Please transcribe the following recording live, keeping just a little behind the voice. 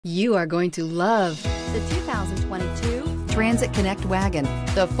You are going to love the 2022 Transit Connect Wagon.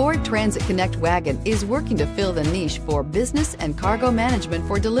 The Ford Transit Connect Wagon is working to fill the niche for business and cargo management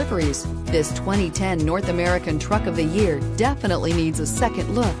for deliveries. This 2010 North American Truck of the Year definitely needs a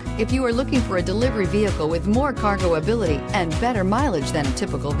second look if you are looking for a delivery vehicle with more cargo ability and better mileage than a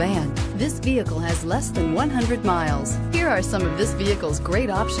typical van. This vehicle has less than 100 miles. Here are some of this vehicle's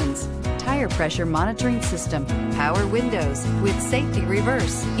great options: tire pressure monitoring system, power windows with safety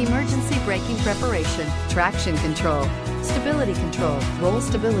reverse, emergency braking preparation, traction control, stability control, roll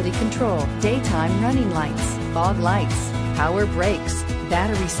stability control, daytime running lights, fog lights, power brakes,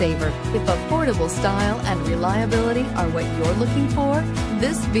 battery saver. If affordable style and reliability are what you're looking for,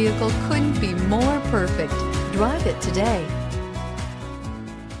 this vehicle couldn't be more perfect. Drive it today.